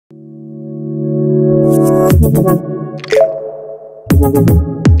Hi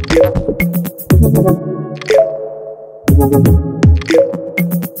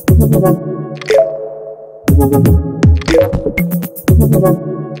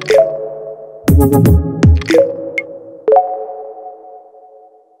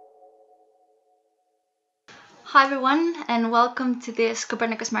everyone, and welcome to this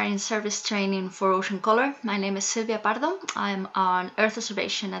Copernicus Marine Service training for ocean color. My name is Silvia Pardo. I'm on Earth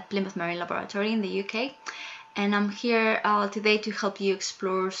Observation at Plymouth Marine Laboratory in the UK, and I'm here today to help you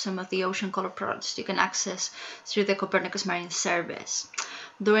explore some of the ocean color products you can access through the Copernicus Marine Service.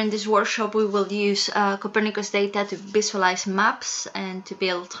 During this workshop, we will use Copernicus data to visualize maps and to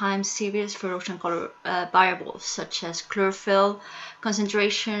build time series for ocean color variables such as chlorophyll,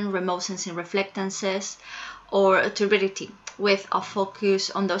 concentration, remote sensing reflectances, or turbidity, with a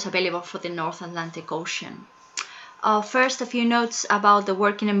focus on those available for the North Atlantic Ocean. First, a few notes about the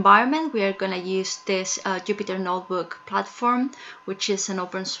working environment. We are going to use this Jupyter Notebook platform, which is an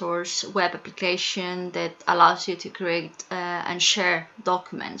open source web application that allows you to create and share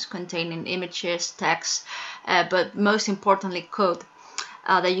documents containing images, text, but most importantly code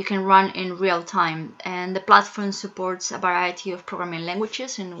that you can run in real time. And the platform supports a variety of programming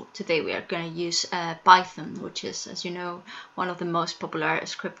languages, and today we are going to use Python, which is, as you know, one of the most popular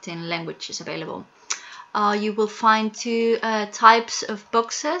scripting languages available. You will find two types of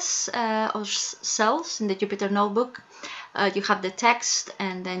boxes or cells in the Jupyter Notebook. You have the text,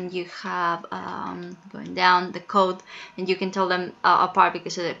 and then you have, going down, the code, and you can tell them apart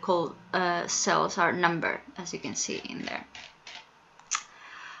because the code cells are numbered, as you can see in there.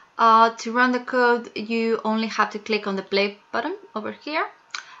 To run the code, you only have to click on the play button over here.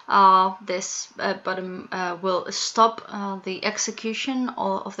 This button will stop the execution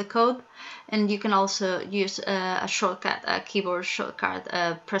of the code, and you can also use a shortcut, a keyboard shortcut,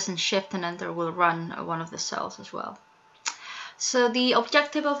 pressing Shift and Enter will run one of the cells as well. So the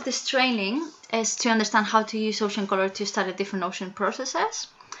objective of this training is to understand how to use ocean color to study different ocean processes.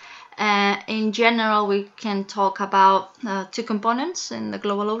 In general, we can talk about two components in the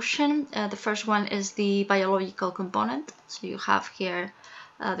global ocean. The first one is the biological component. So you have here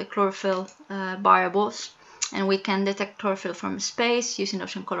the chlorophyll variables, and we can detect chlorophyll from space using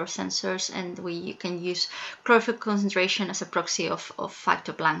ocean color sensors, and we can use chlorophyll concentration as a proxy of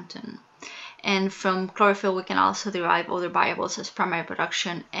phytoplankton. And from chlorophyll, we can also derive other variables as primary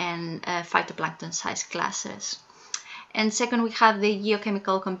production and phytoplankton size classes. And second, we have the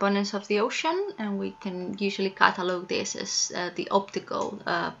geochemical components of the ocean, and we can usually catalog this as the optical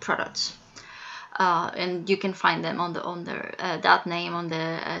products. And you can find them under that name on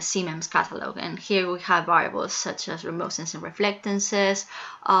the CMEMS catalog. And here we have variables such as remote sensing reflectances,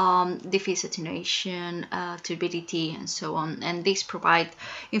 diffuse attenuation, turbidity, and so on. And these provide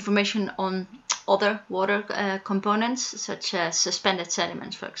information on other water components, such as suspended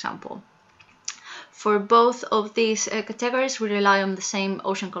sediments, for example. For both of these categories, we rely on the same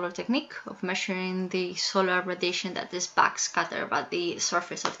ocean color technique of measuring the solar radiation that is backscattered by the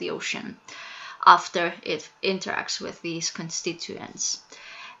surface of the ocean after it interacts with these constituents.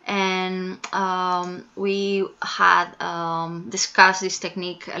 And we had discussed this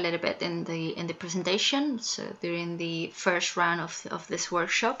technique a little bit in the presentation, so during the first round of this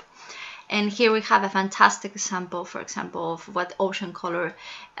workshop. And here we have a fantastic example, for example, of what ocean color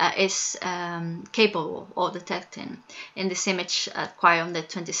is capable of detecting. In this image acquired on the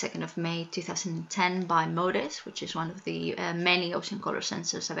 22nd of May 2010 by MODIS, which is one of the many ocean color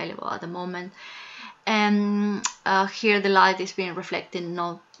sensors available at the moment. And here the light is being reflected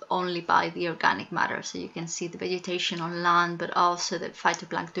not only by the organic matter, so you can see the vegetation on land, but also the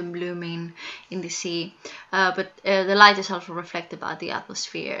phytoplankton blooming in the sea. But the light is also reflected by the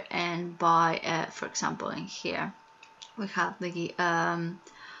atmosphere and by, for example, in here we have the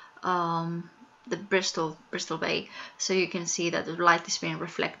Bristol Bay, so you can see that the light is being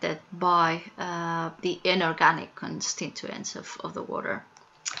reflected by the inorganic constituents of the water.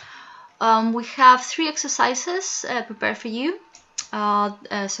 We have 3 exercises prepared for you.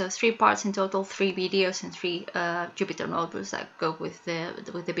 So 3 parts in total, 3 videos and 3 Jupyter notebooks that go with the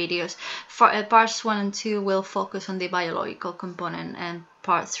videos. Parts 1 and 2 will focus on the biological component, and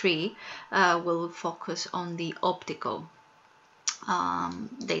part 3 will focus on the optical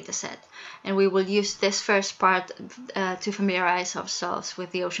data set. And we will use this first part to familiarize ourselves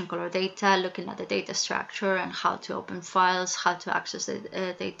with the ocean color data, looking at the data structure and how to open files, how to access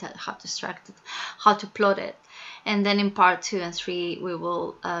the data, how to extract it, how to plot it. And then in part 2 and 3 we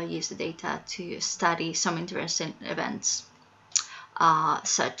will use the data to study some interesting events.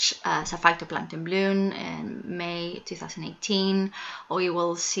 such as a phytoplankton bloom in May 2018, or we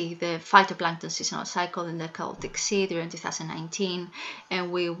will see the phytoplankton seasonal cycle in the Celtic Sea during 2019,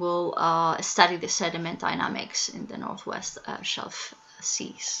 and we will study the sediment dynamics in the Northwest Shelf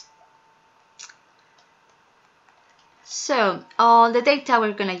Seas. So the data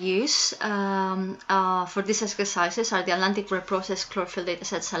we're going to use for these exercises are the Atlantic reprocessed chlorophyll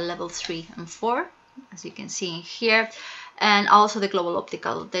datasets at level 3 and 4, as you can see in here, and also the global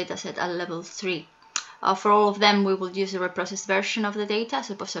optical dataset at level 3. For all of them, we will use the reprocessed version of the data as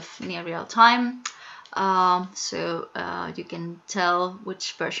opposed to near real time. So you can tell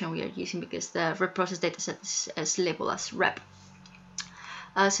which version we are using because the reprocessed dataset is labeled as rep.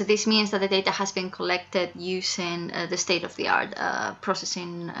 So this means that the data has been collected using the state-of-the-art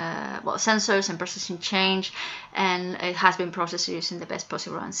processing, sensors and processing change, and it has been processed using the best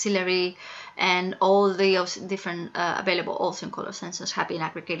possible ancillary, and all the different available ocean color sensors have been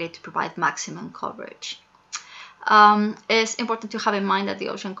aggregated to provide maximum coverage. It's important to have in mind that the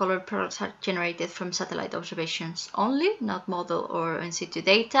ocean color products are generated from satellite observations only, not model or in situ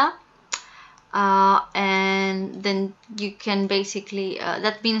data. And then you can basically,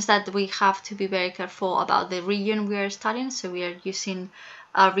 that means that we have to be very careful about the region we are studying. So we are using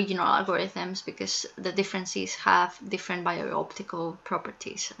regional algorithms because the different seas have different biooptical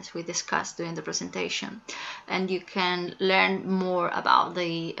properties, as we discussed during the presentation. And you can learn more about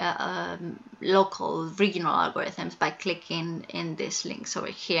the local regional algorithms by clicking in these links over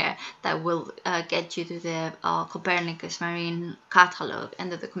here that will get you to the Copernicus Marine Catalog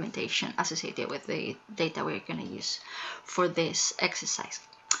and the documentation associated with the data we're going to use for this exercise.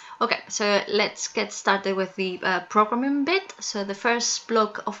 Okay, so let's get started with the programming bit. So the first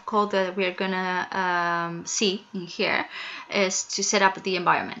block of code that we're gonna see in here is to set up the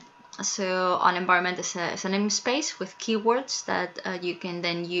environment. So an environment is a namespace with keywords that you can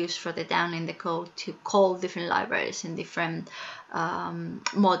then use further down in the code to call different libraries in different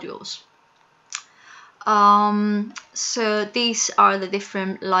modules. So these are the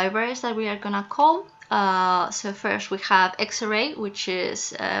different libraries that we are gonna call. So first we have Xarray, which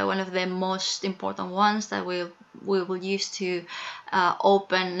is one of the most important ones that we will use to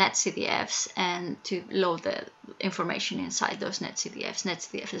open NetCDFs and to load the information inside those NetCDFs.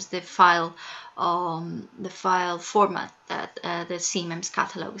 NetCDF is the file format that the CMEMS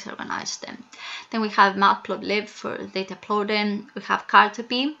catalog is organized in. Then we have matplotlib for data plotting. We have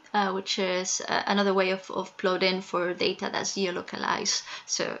Cartopy, which is another way of plotting for data that's geolocalized.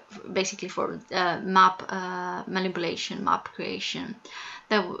 So basically for map manipulation, map creation.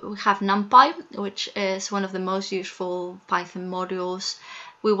 Then we have NumPy, which is one of the most useful Python modules.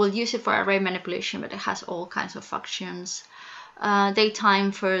 We will use it for array manipulation, but it has all kinds of functions.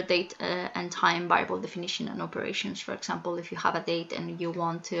 Datetime for date and time variable definition and operations. For example, if you have a date and you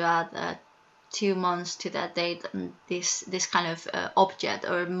want to add 2 months to that date, and this kind of object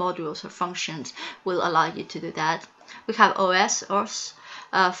or modules or functions will allow you to do that. We have OS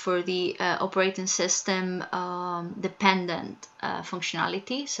for the operating system dependent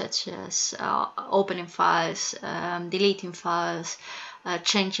functionality, such as opening files, deleting files,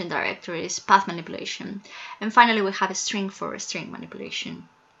 changing directories, path manipulation. And finally, we have a string for string manipulation.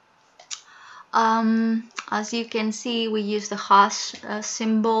 As you can see, we use the hash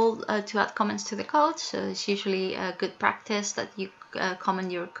symbol to add comments to the code. So it's usually a good practice that you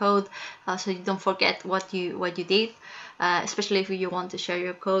comment your code so you don't forget what you did, especially if you want to share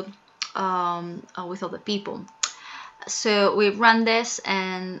your code with other people. So we run this,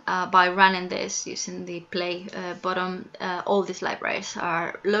 and by running this using the play button, all these libraries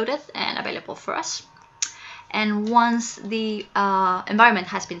are loaded and available for us. And once the environment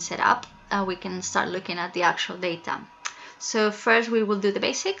has been set up, we can start looking at the actual data. So first we will do the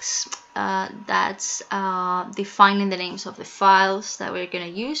basics. That's defining the names of the files that we're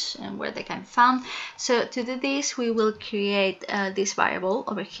going to use and where they can be found. So to do this, we will create this variable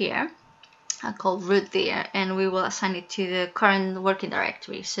over here called root dir, and we will assign it to the current working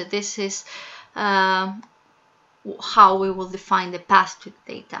directory. So this is how we will define the path to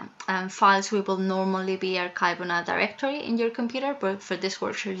the data. Files we will normally be archived on a directory in your computer, but for this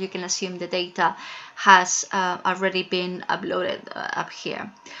workshop you can assume the data has already been uploaded up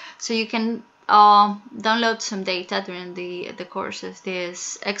here. So you can download some data during the course of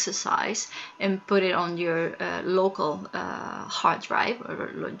this exercise and put it on your local hard drive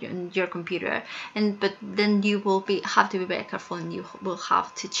or your computer, but then you will have to be very careful, and you will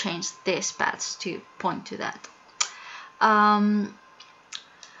have to change these paths to point to that.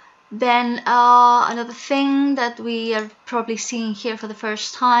 Then another thing that we are probably seeing here for the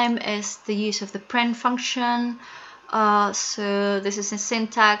first time is the use of the print function. So this is a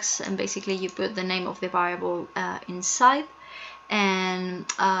syntax, and basically you put the name of the variable inside, and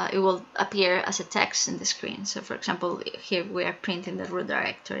it will appear as a text in the screen. So for example, here we are printing the root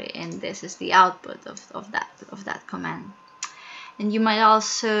directory, and this is the output of that command. And you might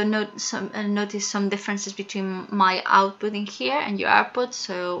also notice some differences between my output in here and your output.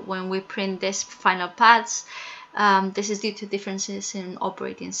 So when we print this final paths, this is due to differences in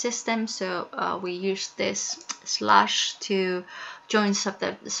operating systems. So we use this slash to join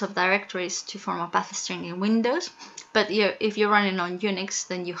subdirectories to form a path string in Windows. But if you're running on Unix,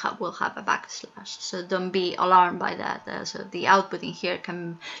 then you will have a backslash. So don't be alarmed by that. So the output in here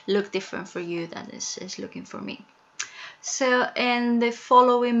can look different for you than is looking for me. So in the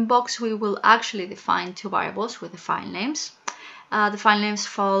following box, we will actually define two variables with the file names. The file names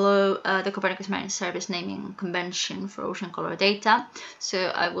follow the Copernicus Marine Service naming convention for ocean color data. So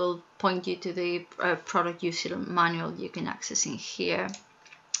I will point you to the product user manual you can access in here.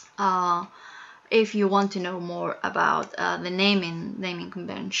 If you want to know more about the naming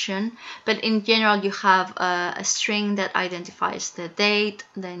convention. But in general, you have a string that identifies the date.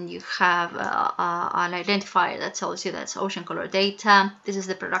 Then you have an identifier that tells you that's ocean color data. This is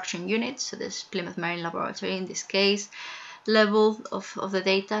the production unit, so this Plymouth Marine Laboratory in this case. Level of the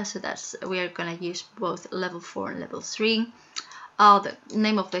data, so that's we are going to use both level 4 and level 3. The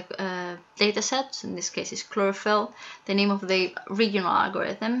name of the data set, so in this case is chlorophyll. The name of the regional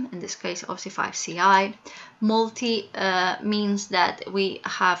algorithm, in this case OC5CI. Multi means that we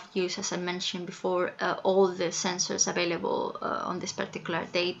have used, as I mentioned before, all the sensors available on this particular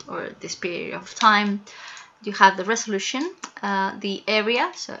date or this period of time. You have the resolution, the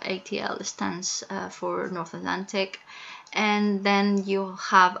area, so ATL stands for North Atlantic. And then you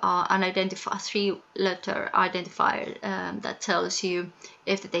have an identifier, 3-letter identifier that tells you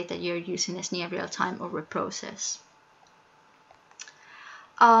if the data you're using is near real time or reprocessed.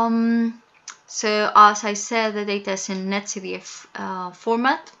 So as I said, the data is in NetCDF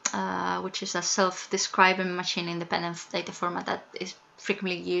format, which is a self-describing machine-independent data format that is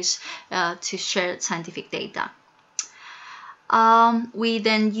frequently used to share scientific data. We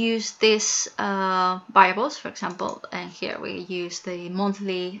then use these variables, for example, and here we use the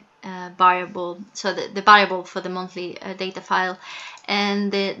monthly variable, so the variable for the monthly data file,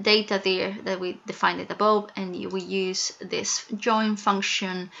 and the data there that we defined it above, and we use this join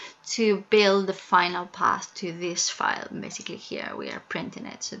function to build the final path to this file. Basically here we are printing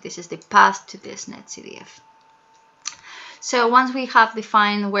it, so this is the path to this NetCDF. So once we have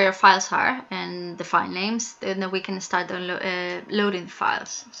defined where files are and the file names, then we can start loading the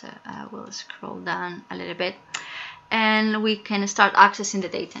files. So I will scroll down a little bit, and we can start accessing the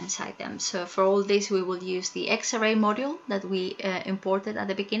data inside them. So for all this, we will use the X-array module that we imported at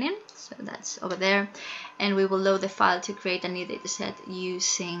the beginning. So that's over there, and we will load the file to create a new dataset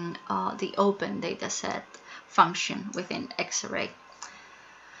using the open dataset function within X-array.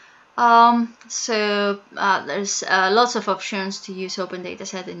 There's lots of options to use open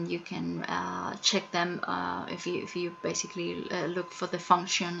dataset, and you can check them if you basically look for the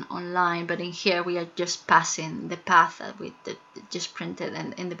function online. But in here we are just passing the path that we just printed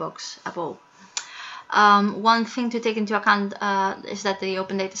in the box above. One thing to take into account is that the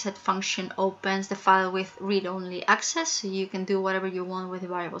open dataset function opens the file with read-only access, so you can do whatever you want with the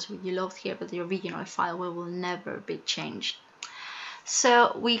variables you load here, but the original file will never be changed.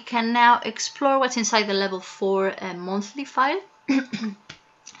 So we can now explore what's inside the level 4 monthly file.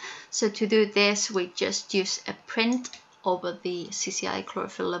 So to do this, we just use a print over the CCI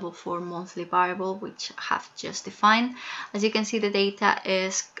chlorophyll level 4 monthly variable, which I have just defined. As you can see, the data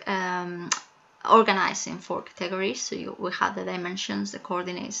is organized in 4 categories. So we have the dimensions, the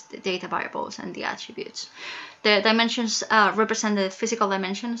coordinates, the data variables, and the attributes. The dimensions represent the physical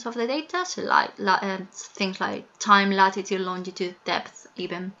dimensions of the data, so things like time, latitude, longitude, depth,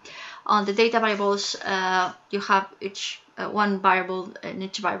 even. On the data variables, you have one variable, and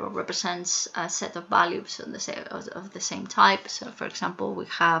each variable represents a set of values of the same type. So, for example, we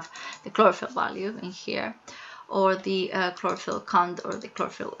have the chlorophyll value in here, or the chlorophyll count, or the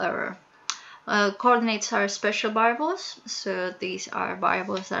chlorophyll error. Coordinates are special variables, so these are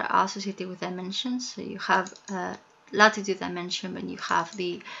variables that are associated with dimensions. So you have latitude dimension, and you have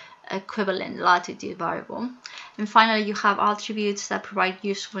the equivalent latitude variable. And finally, you have attributes that provide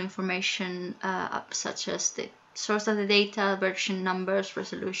useful information, such as the source of the data, version numbers,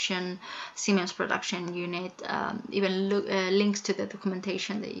 resolution, Siemens production unit, even links to the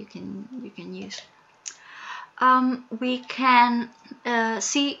documentation that you can use. We can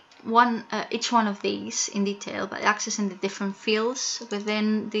see each one of these in detail by accessing the different fields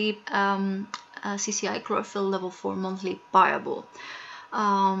within the CCI chlorophyll level 4 monthly variable.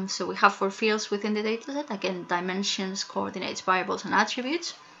 So we have 4 fields within the dataset, again, dimensions, coordinates, variables, and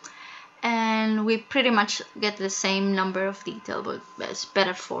attributes. And we pretty much get the same number of detail, but it's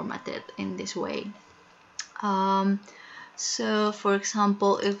better formatted in this way. So for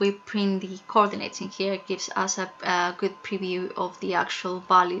example, if we print the coordinates in here, it gives us a good preview of the actual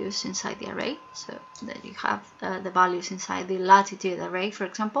values inside the array. So that you have the values inside the latitude array, for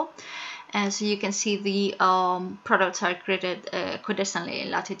example. And so you can see the products are created equidistantly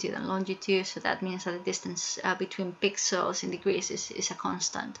in latitude and longitude. So that means that the distance between pixels in degrees is a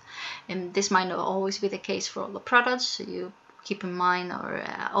constant. And this might not always be the case for all the products. So you keep in mind, or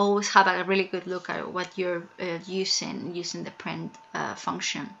always have a really good look at what you're using the print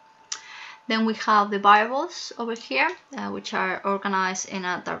function. Then we have the variables over here, which are organized in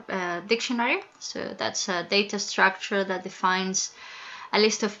a dictionary. So that's a data structure that defines a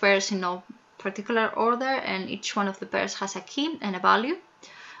list of pairs in no particular order, and each one of the pairs has a key and a value.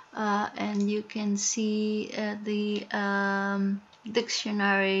 And you can see the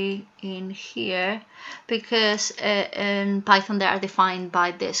dictionary in here, because in Python they are defined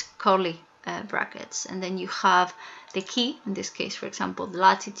by this curly brackets, and then you have the key, in this case for example the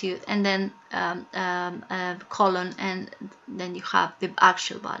latitude, and then a colon, and then you have the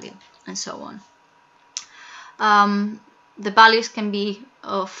actual value, and so on. The values can be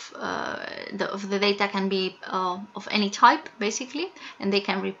of the data can be of any type basically, and they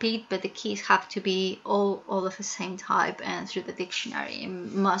can repeat, but the keys have to be all of the same type, and through the dictionary it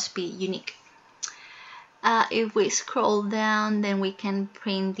must be unique. If we scroll down, then we can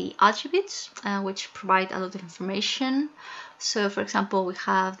print the attributes, which provide a lot of information. So for example, we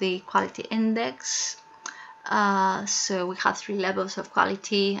have the quality index. So we have 3 levels of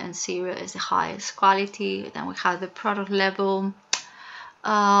quality, and 0 is the highest quality. Then we have the product level,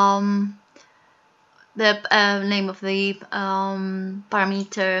 the name of the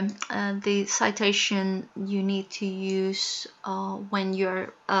parameter, the citation you need to use when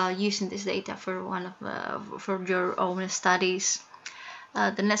you're using this data for for your own studies.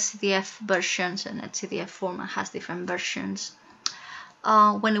 The NetCDF versions, and NetCDF format has different versions.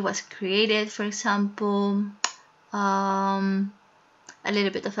 When it was created, for example, a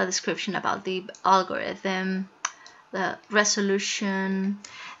little bit of a description about the algorithm, the resolution.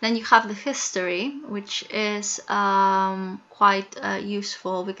 Then you have the history, which is quite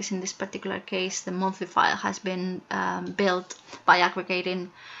useful, because in this particular case the monthly file has been built by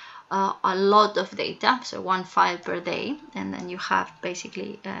aggregating a lot of data, so 1 file per day, and then you have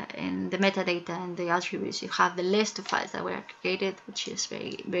basically in the metadata and the attributes you have the list of files that were aggregated, which is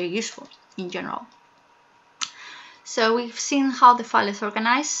very useful in general. So we've seen how the file is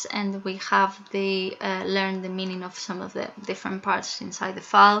organized, and we have learned the meaning of some of the different parts inside the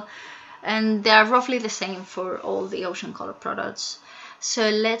file, and they are roughly the same for all the ocean color products. So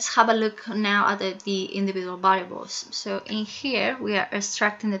let's have a look now at the individual variables. So in here we are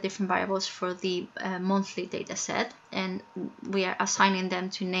extracting the different variables for the monthly data set, and we are assigning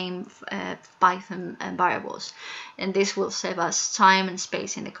them to name Python variables, and this will save us time and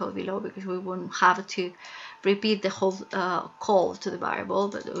space in the code below, because we won't have to repeat the whole call to the variable,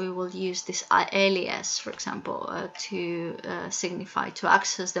 but we will use this alias, for example, to signify to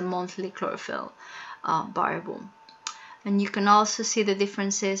access the monthly chlorophyll variable. And you can also see the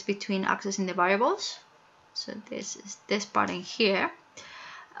differences between accessing the variables. So this is this part in here,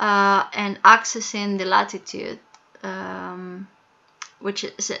 and accessing the latitude, which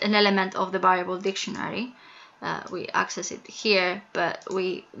is an element of the variable dictionary. We access it here, but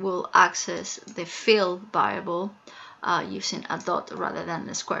we will access the field variable using a dot rather than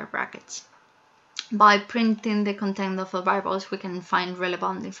the square brackets. By printing the content of the variables, we can find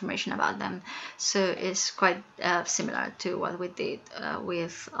relevant information about them. So it's quite similar to what we did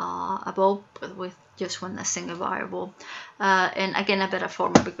with above, but with just a single variable. And again, a better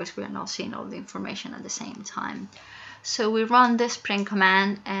format, because we are not seeing all the information at the same time. So we run this print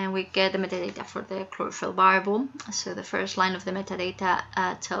command, and we get the metadata for the chlorophyll variable. So the first line of the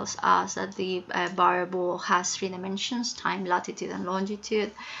metadata tells us that the variable has 3 dimensions: time, latitude, and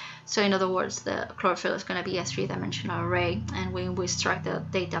longitude. So in other words, the chlorophyll is going to be a 3-dimensional array, and when we extract the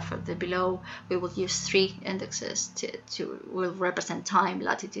data for the below, we will use 3 indexes will represent time,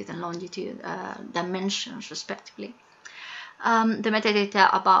 latitude, and longitude dimensions respectively. The metadata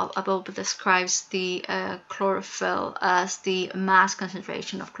above describes the chlorophyll as the mass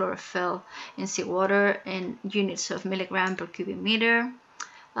concentration of chlorophyll in seawater in units of milligram per cubic meter.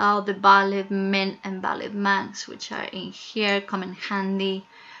 The valid min and valid max, which are in here, come in handy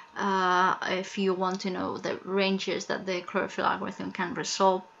if you want to know the ranges that the chlorophyll algorithm can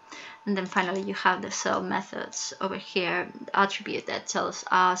resolve. And then finally you have the cell methods over here, attribute that tells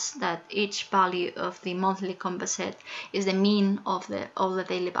us that each value of the monthly composite is the mean of the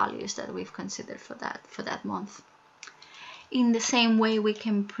daily values that we've considered for that month. In the same way, we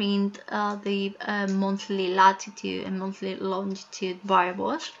can print the monthly latitude and monthly longitude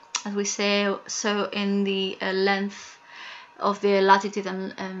variables, as we say. So in the length of the latitude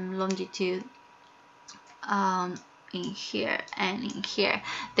and longitude, in here and in here,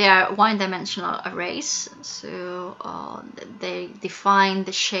 they are one-dimensional arrays, so they define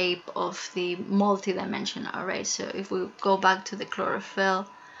the shape of the multi-dimensional array. So if we go back to the chlorophyll,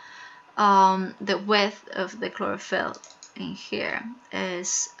 the width of the chlorophyll in here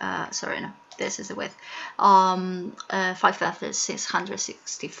is this is the width,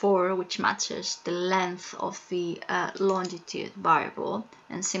 5,664, which matches the length of the longitude variable,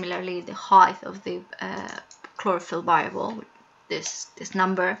 and similarly the height of the chlorophyll variable, this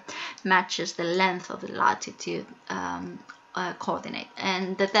number, matches the length of the latitude coordinate.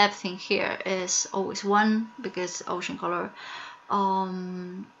 And the depth in here is always 1, because ocean color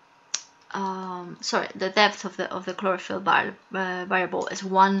the depth of the chlorophyll variable is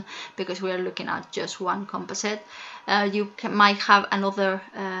 1, because we are looking at just one composite. You might have another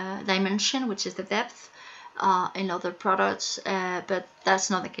dimension, which is the depth, in other products, but that's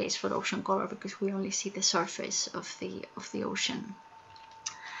not the case for ocean color, because we only see the surface of the ocean.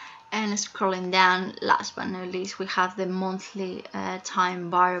 And scrolling down, last but not least, we have the monthly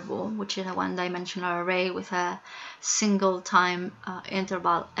time variable, which is a one-dimensional array with a single time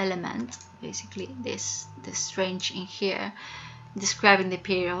interval element, basically this range in here, describing the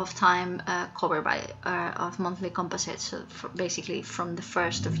period of time covered by of monthly composites, so basically from the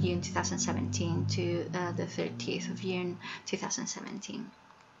 1st of June 2017 to the 30th of June 2017.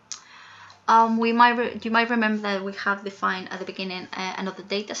 You might remember that we have defined at the beginning another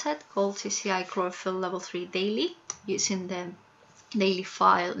data set called CCI Chlorophyll Level 3 Daily, using the daily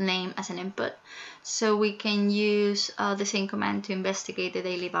file name as an input. So we can use the same command to investigate the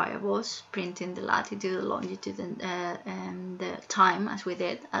daily variables, printing the latitude, the longitude, and the time, as we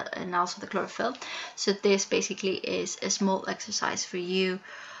did, and also the chlorophyll. So this basically is a small exercise for you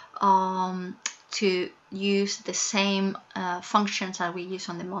to use the same functions that we use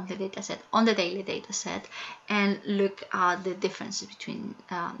on the monthly dataset on the daily dataset, and look at the differences between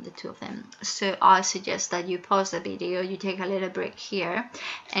the two of them. So I suggest that you pause the video, you take a little break here,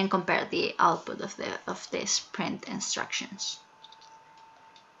 and compare the output of this print instructions.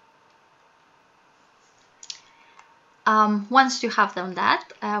 Once you have done that,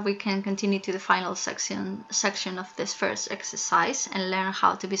 we can continue to the final section of this first exercise and learn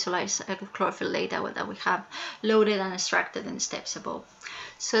how to visualize chlorophyll data that we have loaded and extracted in the steps above.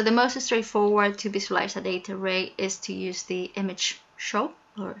 So the most straightforward to visualize a data array is to use the image show,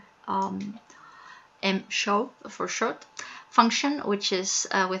 or mshow for short, function, which is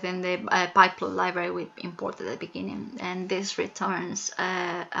within the pyplot library we imported at the beginning, and this returns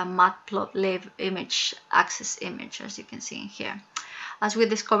a matplotlib image access image, as you can see in here. As we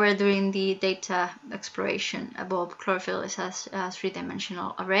discovered during the data exploration above, chlorophyll is a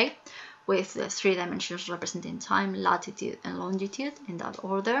three-dimensional array with the 3 dimensions representing time, latitude, and longitude in that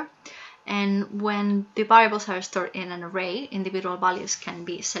order. And when the variables are stored in an array, individual values can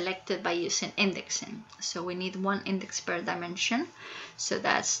be selected by using indexing. So we need 1 index per dimension, so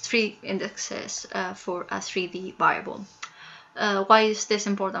that's 3 indexes for a 3D variable. Why is this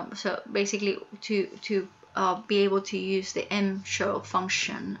important? So basically to be able to use the mshow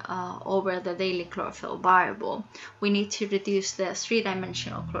function over the daily chlorophyll variable, we need to reduce the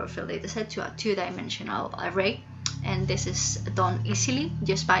 3-dimensional chlorophyll dataset to a 2-dimensional array. And this is done easily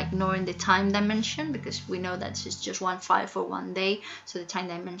just by ignoring the time dimension, because we know that it's just one file for one day, so the time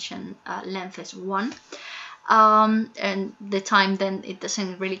dimension length is 1. And the time, then it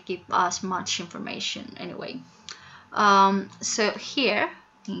doesn't really give us much information anyway. So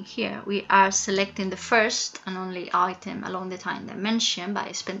in here we are selecting the first and only item along the time dimension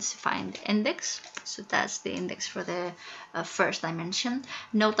by specifying the index. So that's the index for the first dimension.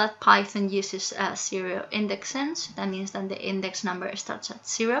 Note that Python uses 0 indexing, so that means that the index number starts at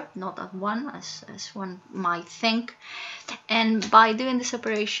 0, not at 1, as one might think. And by doing this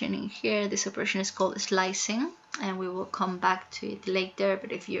operation in here, this operation is called slicing, and we will come back to it later,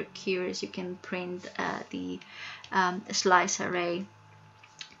 but if you're curious, you can print the slice array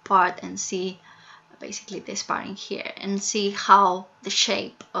part and see basically this part in here, and see how the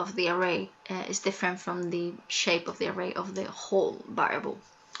shape of the array is different from the shape of the array of the whole variable.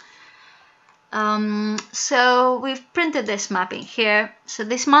 So we've printed this mapping here. So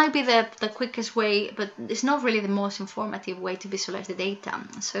this might be the quickest way, but it's not really the most informative way to visualize the data.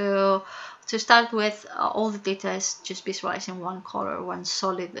 So to start with, all the data is just visualized in one color, one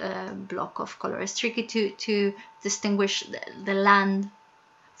solid block of color. It's tricky to distinguish the land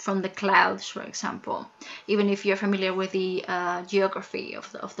from the clouds, for example, even if you're familiar with the geography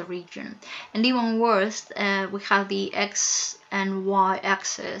of the region. And even worse, we have the X and Y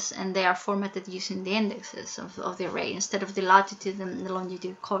axis, and they are formatted using the indexes of the array instead of the latitude and the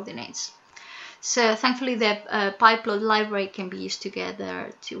longitude coordinates. So thankfully the PyPlot library can be used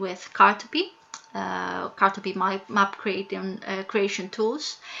together with Cartopy map creation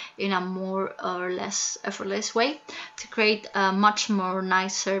tools in a more or less effortless way to create a much more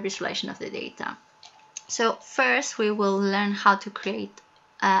nicer visualization of the data. So first we will learn how to create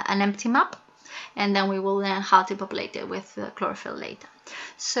an empty map, and then we will learn how to populate it with chlorophyll data.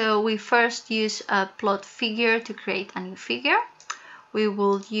 So we first use a plot figure to create a new figure. We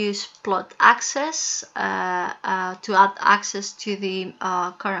will use plot axes to add axes to the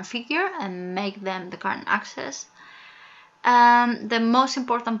current figure and make them the current axis. The most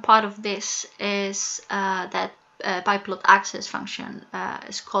important part of this is that PyPlot axis function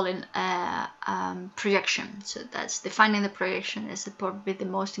is calling projection. So that's defining the projection is probably the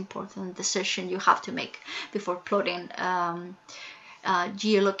most important decision you have to make before plotting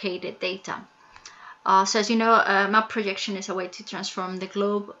geolocated data. So as you know, map projection is a way to transform the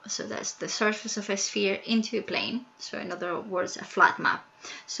globe, so that's the surface of a sphere, into a plane. So in other words, a flat map.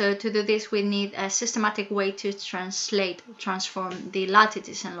 So to do this, we need a systematic way to transform the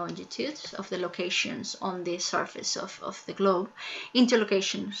latitudes and longitudes of the locations on the surface of the globe into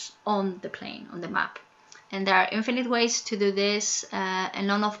locations on the plane, on the map. And there are infinite ways to do this, and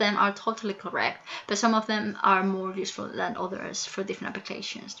none of them are totally correct, but some of them are more useful than others for different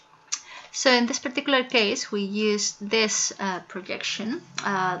applications. So in this particular case, we use this projection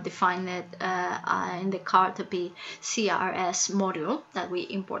defined in the Cartopy CRS module that we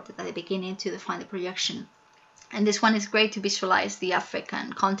imported at the beginning to define the projection. And this one is great to visualize the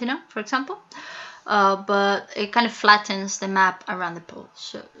African continent, for example, but it kind of flattens the map around the pole.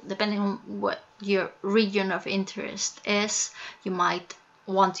 So depending on what your region of interest is, you might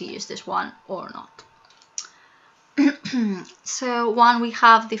want to use this one or not. So once we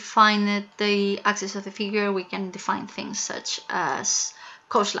have defined the axis of the figure, we can define things such as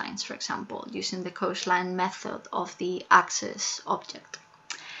coastlines, for example, using the coastline method of the axis object.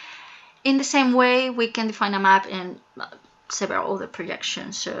 In the same way, we can define a map in several other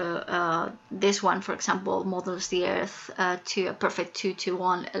projections. So this one, for example, models the Earth to a perfect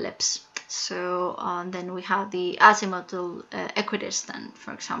 2-to-1 ellipse. So then we have the azimuthal equidistant,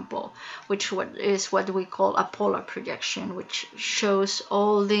 for example, which is what we call a polar projection, which shows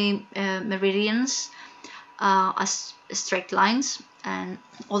all the meridians as straight lines, and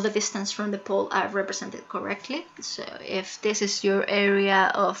all the distance from the pole are represented correctly. So if this is your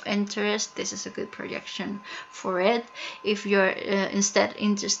area of interest, this is a good projection for it. If you're instead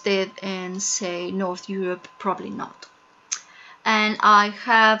interested in, say, North Europe, probably not. And I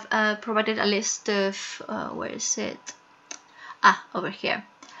have provided a list of, where is it? Over here.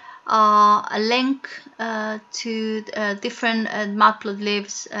 A link to different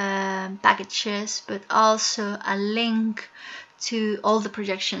Matplotlibs packages, but also a link to all the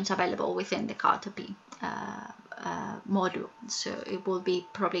projections available within the Cartopy module. So it will be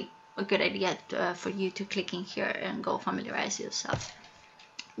probably a good idea for you to click in here and go familiarize yourself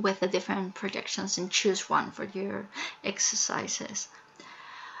with the different projections and choose one for your exercises.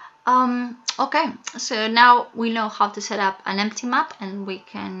 Okay, so now we know how to set up an empty map, and we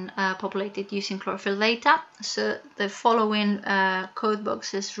can populate it using chlorophyll data. So the following code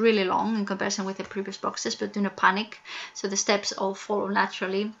box is really long in comparison with the previous boxes, but do not panic. So the steps all follow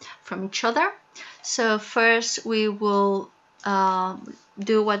naturally from each other. So first we will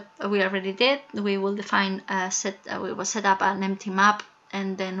do what we already did. We will define we will set up an empty map,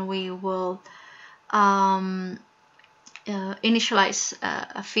 and then we will initialize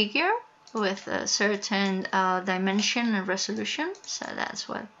a figure with a certain dimension and resolution. So that's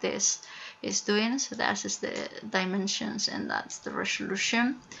what this is doing. So that's the dimensions and that's the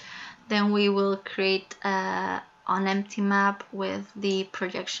resolution. Then we will create an empty map with the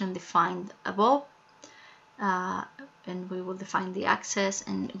projection defined above, and we will define the axis,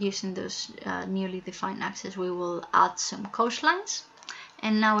 and using those newly defined axes we will add some coastlines.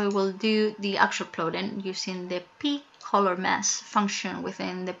 And now we will do the actual plotting using the pcolorMes function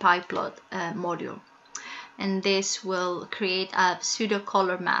within the PyPlot module. and this will create a pseudo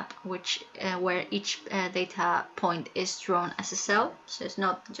color map, which where each data point is drawn as a cell. So it's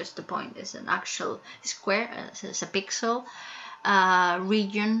not just a point, it's an actual square, so it's a pixel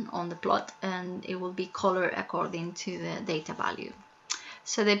region on the plot, and it will be colored according to the data value.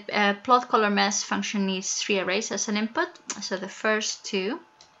 So the plot color mesh function needs 3 arrays as an input. So the first two,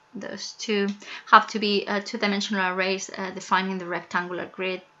 those two have to be two-dimensional arrays defining the rectangular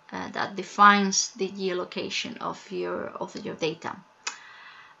grid that defines the geolocation of your data.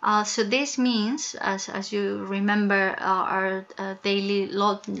 So this means, as you remember, our daily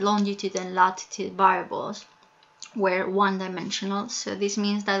longitude and latitude variables were one-dimensional. So this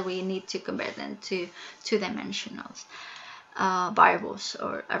means that we need to convert them to two-dimensional variables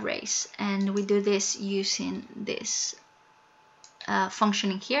or arrays, and we do this using this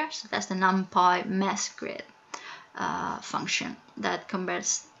function in here. So that's the numpy mesh grid function that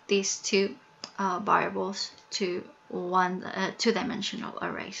converts these two variables to two-dimensional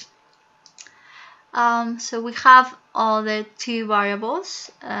arrays. So we have all the two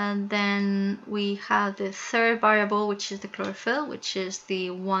variables, and then we have the third variable, which is the chlorophyll, which is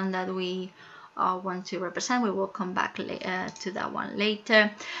the one that we want to represent. We will come back to that one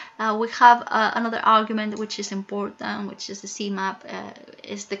later. We have another argument which is important, which is the CMap,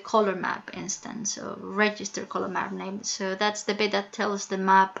 is the color map instance, so register color map name. So that's the bit that tells the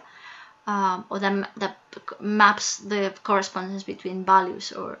map or that maps the correspondence between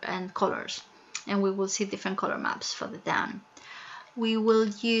values and colors, and we will see different color maps further down. We will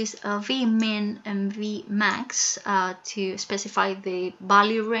use vmin and vmax to specify the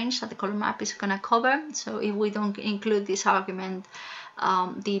value range that the color map is going to cover. So if we don't include this argument,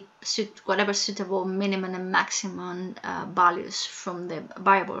 whatever suitable minimum and maximum values from the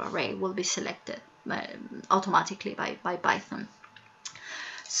variable array will be selected automatically by Python.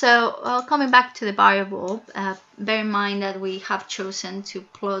 So coming back to the variable, bear in mind that we have chosen to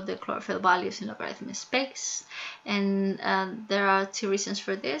plot the chlorophyll values in logarithmic space, and there are two reasons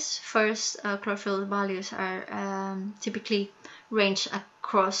for this. First, chlorophyll values are typically ranged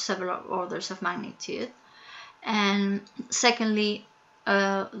across several orders of magnitude, and secondly,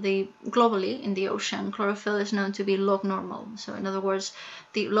 globally in the ocean, chlorophyll is known to be log normal. So in other words,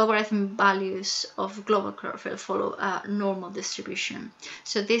 the logarithm values of global chlorophyll follow a normal distribution.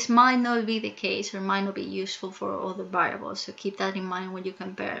 So this might not be the case or might not be useful for other variables. So keep that in mind when you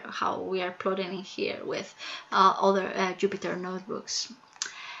compare how we are plotting in here with other Jupyter notebooks.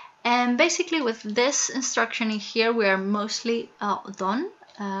 And basically with this instruction in here, we are mostly done.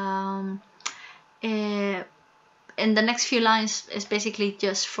 In the next few lines is basically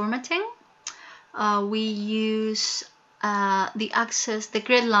just formatting. We use the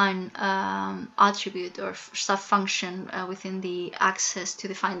grid line attribute or sub-function within the access to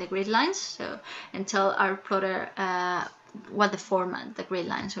define the grid lines. So and tell our plotter what the format the grid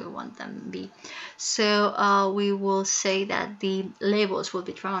lines we want them to be. So we will say that the labels will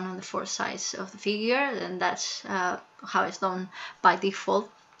be drawn on the 4 sides of the figure, and that's how it's done by default.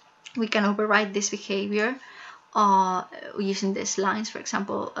 We can override this behavior using these lines. For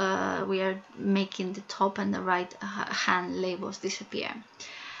example, we are making the top and the right hand labels disappear.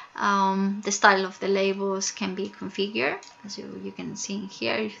 The style of the labels can be configured, as you can see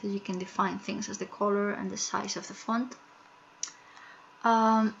here. You can define things as the color and the size of the font.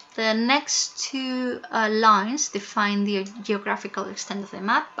 The next two lines define the geographical extent of the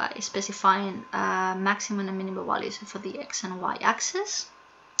map by specifying maximum and minimum values for the x and y axis.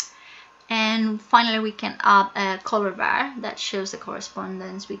 And finally, we can add a color bar that shows the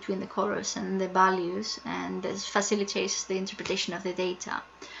correspondence between the colors and the values, and this facilitates the interpretation of the data.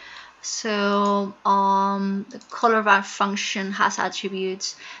 So the color bar function has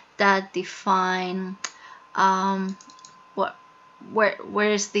attributes that define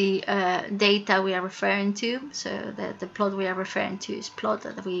where is the data we are referring to. So the plot we are referring to is plot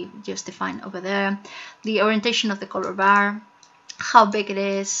that we just defined over there. The orientation of the color bar, how big it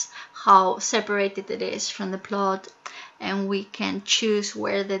is, how separated it is from the plot, and we can choose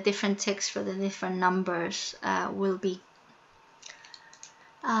where the different text for the different numbers will be.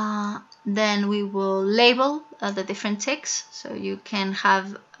 Then we will label the different text. So you can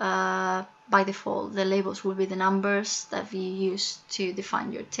have by default the labels will be the numbers that you use to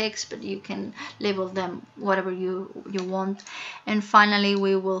define your text, but you can label them whatever you want. And finally,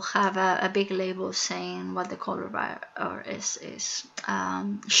 we will have a big label saying what the color bar is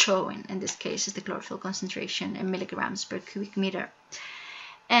showing. In this case, is the chlorophyll concentration in milligrams per cubic meter.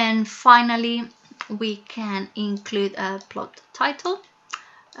 And finally, we can include a plot title.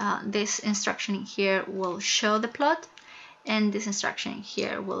 This instruction here will show the plot, and this instruction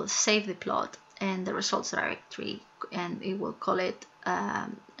here will save the plot in the results directory, and it will call it,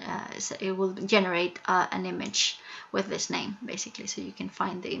 so it will generate an image with this name basically, so you can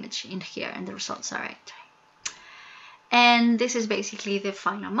find the image in here in the results directory. And this is basically the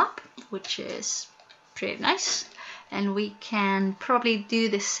final map, which is pretty nice. And we can probably do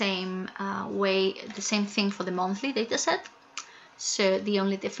the same the same thing for the monthly data set. So the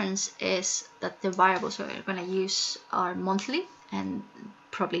only difference is that the variables we're going to use are monthly, and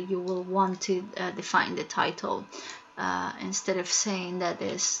probably you will want to define the title instead of saying that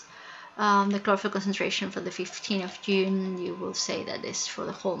is the chlorophyll concentration for the 15th of June, you will say that is for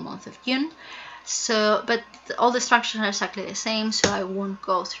the whole month of June. So, but all the structures are exactly the same, so I won't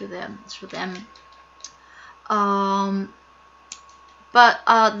go through them.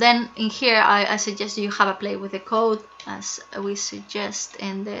 Then in here, I suggest you have a play with the code, as we suggest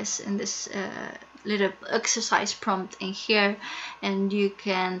in this little exercise prompt in here, and you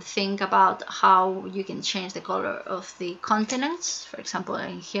can think about how you can change the color of the continents. For example,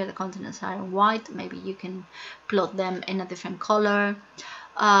 in here the continents are in white, maybe you can plot them in a different color.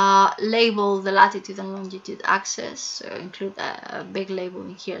 Label the latitude and longitude axis, so include a big label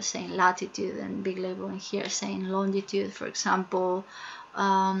in here saying latitude and big label in here saying longitude, for example.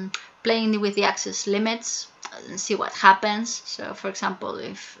 Playing with the axis limits and see what happens. So for example,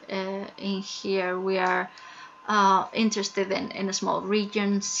 if in here we are interested in a small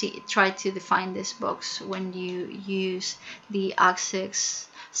region, try to define this box when you use the axis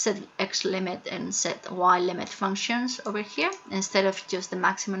set x limit and set y limit functions over here, instead of just the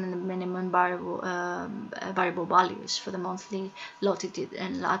maximum and the minimum variable values for the monthly longitude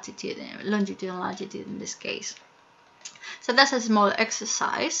and latitude, longitude and latitude in this case. So that's a small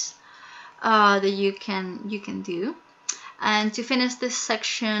exercise that you can do. And to finish this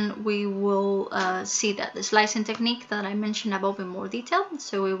section, we will see that the slicing technique that I mentioned above in more detail.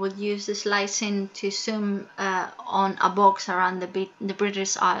 So we will use the slicing to zoom on a box around the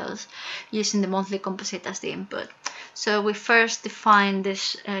British Isles using the monthly composite as the input. So we first define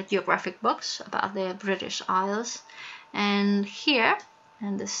this geographic box about the British Isles, and here,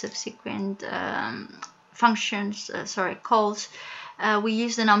 and the subsequent functions, calls, we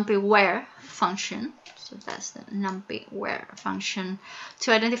use the numpy where function. So that's the numpy where function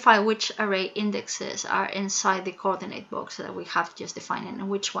to identify which array indexes are inside the coordinate box that we have just defined and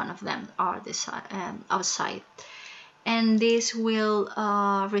which one of them are outside. And this will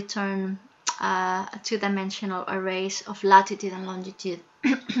return two-dimensional arrays of latitude and longitude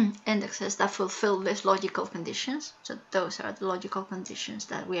indexes that fulfill these logical conditions. So those are the logical conditions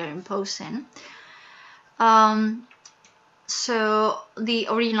that we are imposing. So the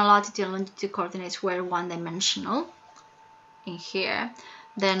original latitude and longitude coordinates were one-dimensional in here.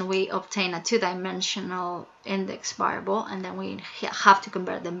 Then we obtain a two-dimensional index variable, and then we have to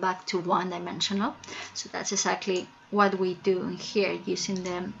convert them back to one-dimensional. So that's exactly what we do in here using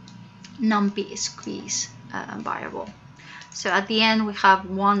the numpy squeeze variable. So at the end, we have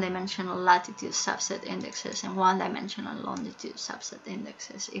one-dimensional latitude subset indexes and one-dimensional longitude subset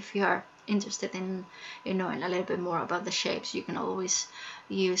indexes. If you are interested in knowing a little bit more about the shapes, you can always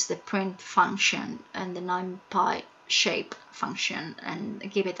use the print function and the numpy shape function and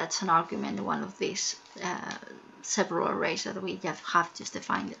give it as an argument one of these several arrays that we have just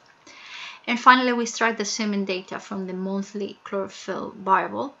defined. And finally, we extract the zoom-in data from the monthly chlorophyll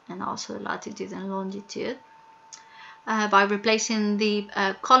variable and also the latitude and longitude by replacing the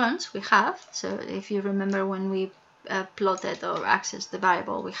columns we have. So if you remember when we plotted or accessed the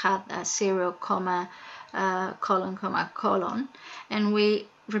variable, we had a 0, colon, colon, and we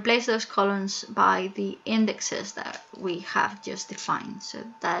replace those columns by the indexes that we have just defined. So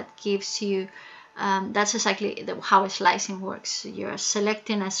that gives you, that's exactly how slicing works. So you're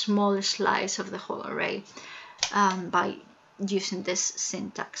selecting a small slice of the whole array by using this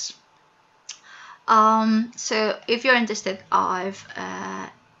syntax. So if you're interested, I've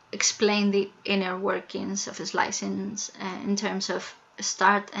explained the inner workings of slicing in terms of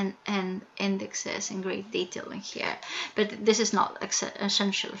start and end indexes in great detail in here, but this is not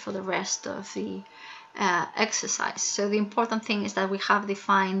essential for the rest of the exercise. So the important thing is that we have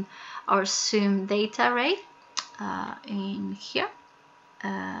defined our zoom data array in here.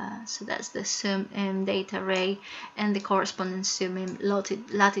 So that's the zoom in data array and the corresponding zoom in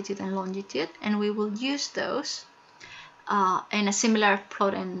latitude and longitude, and we will use those in a similar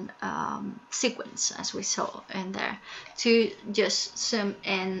plotting sequence as we saw in there to just zoom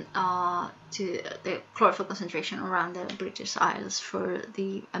in to the chlorophyll concentration around the British Isles for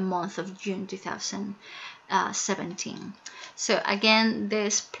the month of June 2017. So again,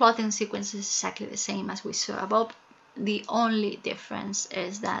 this plotting sequence is exactly the same as we saw above. The only difference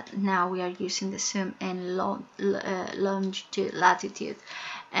is that now we are using the zoom in longitude, latitude,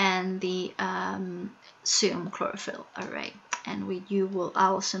 and the zoom chlorophyll array. And you will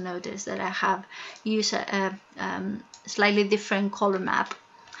also notice that I have used a slightly different color map.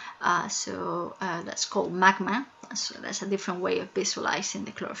 So that's called magma. So that's a different way of visualizing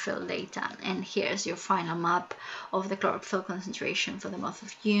the chlorophyll data. And here's your final map of the chlorophyll concentration for the month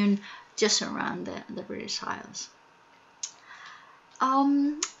of June, just around the British Isles.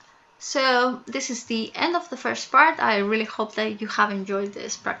 So this is the end of the first part. I really hope that you have enjoyed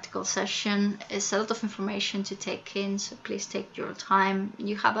this practical session. It's a lot of information to take in, so please take your time.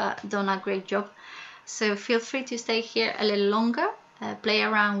 You have done a great job. So feel free to stay here a little longer. Play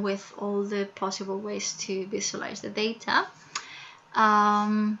around with all the possible ways to visualize the data.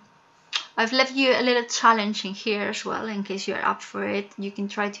 I've left you a little challenge in here as well, in case you're up for it. You can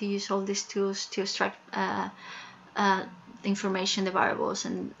try to use all these tools to extract information, the variables,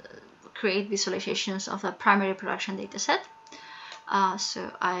 and create visualizations of a primary production data set.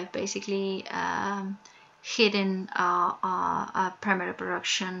 So I've basically hidden a primary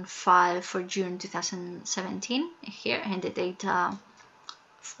production file for June 2017 here in the data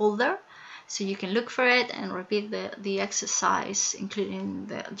folder, so you can look for it and repeat the exercise, including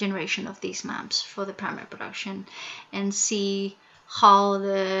the generation of these maps for the primary production, and see how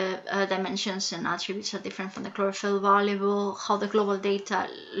the dimensions and attributes are different from the chlorophyll variable, how the global data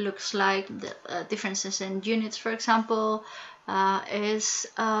looks like, the differences in units, for example. Is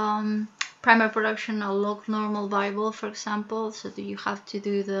primary production a log normal variable, for example? So do you have to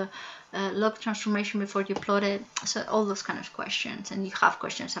do the log transformation before you plot it? So all those kind of questions, and you have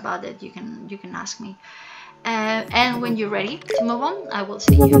questions about it, you can ask me. And when you're ready to move on, I will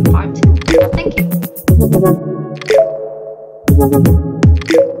see you in part 2. Thank you.